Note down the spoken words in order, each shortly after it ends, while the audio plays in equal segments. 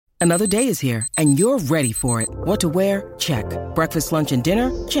Another day is here, and you're ready for it. What to wear? Check. Breakfast, lunch, and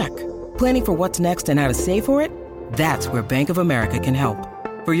dinner? Check. Planning for what's next and how to save for it? That's where Bank of America can help.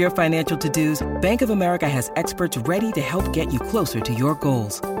 For your financial to-dos, Bank of America has experts ready to help get you closer to your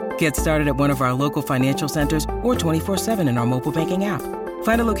goals. Get started at one of our local financial centers or 24/7 in our mobile banking app.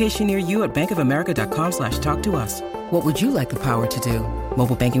 Find a location near you at bankofamerica.com/talktous. What would you like the power to do?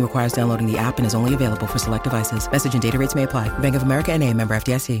 Mobile banking requires downloading the app and is only available for select devices. Message and data rates may apply. Bank of America N.A., member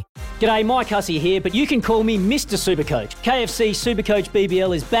FDIC. G'day, Mike Hussey here, but you can call me Mr. Supercoach. KFC Supercoach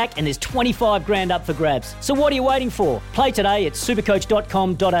BBL is back and there's 25 grand up for grabs. So what are you waiting for? Play today at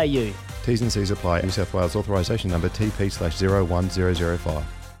supercoach.com.au. T's and C's apply. New South Wales authorisation number TP/01005.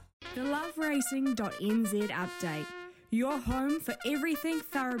 The loveracing.nz update. Your home for everything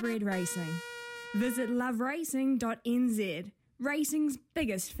thoroughbred racing. Visit loveracing.nz. Racing's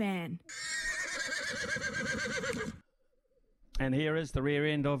biggest fan. And here is the rear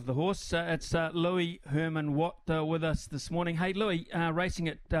end of the horse. It's Louis Herman Watt with us this morning. Hey, Louis, racing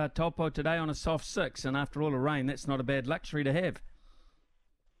at Taupo today on a soft 6, and after all the rain, that's not a bad luxury to have.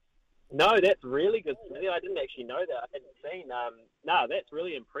 No, that's really good. I didn't actually know that. I hadn't seen. No, that's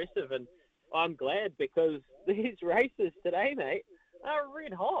really impressive, and I'm glad because these races today, mate, are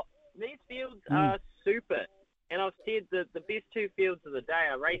red hot. These fields are super. And I've said that the best two fields of the day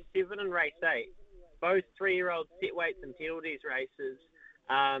are race 7 and race 8. Both 3-year-old set weights and penalties races.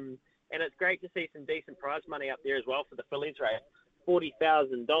 And it's great to see some decent prize money up there as well for the fillies race,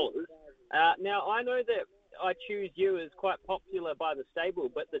 $40,000. Now, I know that I Choose You is quite popular by the stable,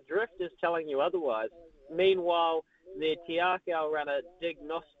 but the drift is telling you otherwise. Meanwhile, their Tiakau runner, Dig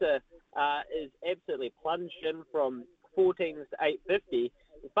Noster, is absolutely plunged in from 14s to 850.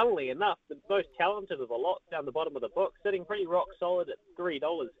 And funnily enough, the most talented of the lot down the bottom of the book, sitting pretty rock solid at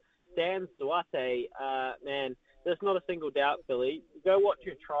 $3. Sam Duarte, man, there's not a single doubt, Billy. Go watch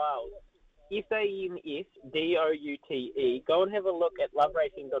your trials. SANSDOUTE. Go and have a look at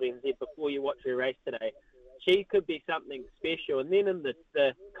loveracing.nz before you watch your race today. She could be something special. And then in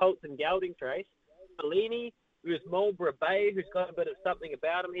the Colts and Geldings race, Bellini, there's Marlborough Bay, who's got a bit of something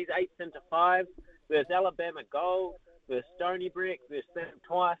about him. He's 8 into 5. There's Alabama Gold. There's Stony Brick. There's Sam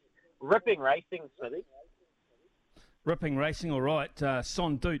Twice. Ripping racing, Smithy. Ripping racing, all right.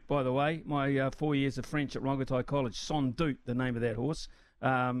 Sans Doute, by the way. My 4 years of French at Rongotai College. Sans Doute, the name of that horse.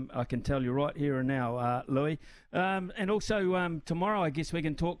 I can tell you right here and now, Louis. And also tomorrow, I guess we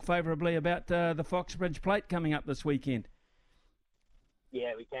can talk favourably about the Foxbridge Plate coming up this weekend.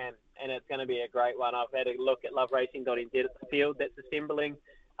 Yeah, we can. And it's going to be a great one. I've had a look at loveracing.nz at the field that's assembling.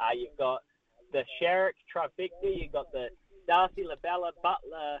 You've got the Sharrock trifecta. You've got the Darcy, Labella,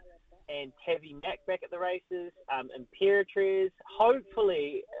 Butler, and Tavi Mack back at the races. Imperatriz.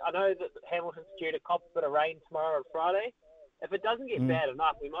 Hopefully, I know that Hamilton's due to cop a bit of rain tomorrow and Friday. If it doesn't get bad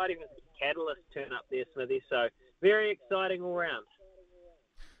enough, we might even see Catalyst turn up there, Smithy. So very exciting all round.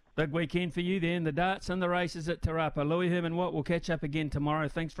 Big weekend for you then, the darts and the races at Te Rapa. Louis Herman Watt, we'll catch up again tomorrow.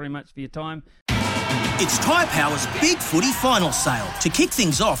 Thanks very much for your time. It's Tyre Power's Big Footy Final Sale. To kick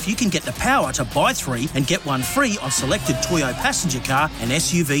things off, you can get the power to buy 3 and get 1 free on selected Toyo passenger car and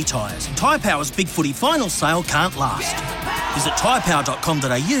SUV tyres. Tyre Power's Big Footy Final Sale can't last. Visit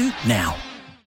tyrepower.com.au now.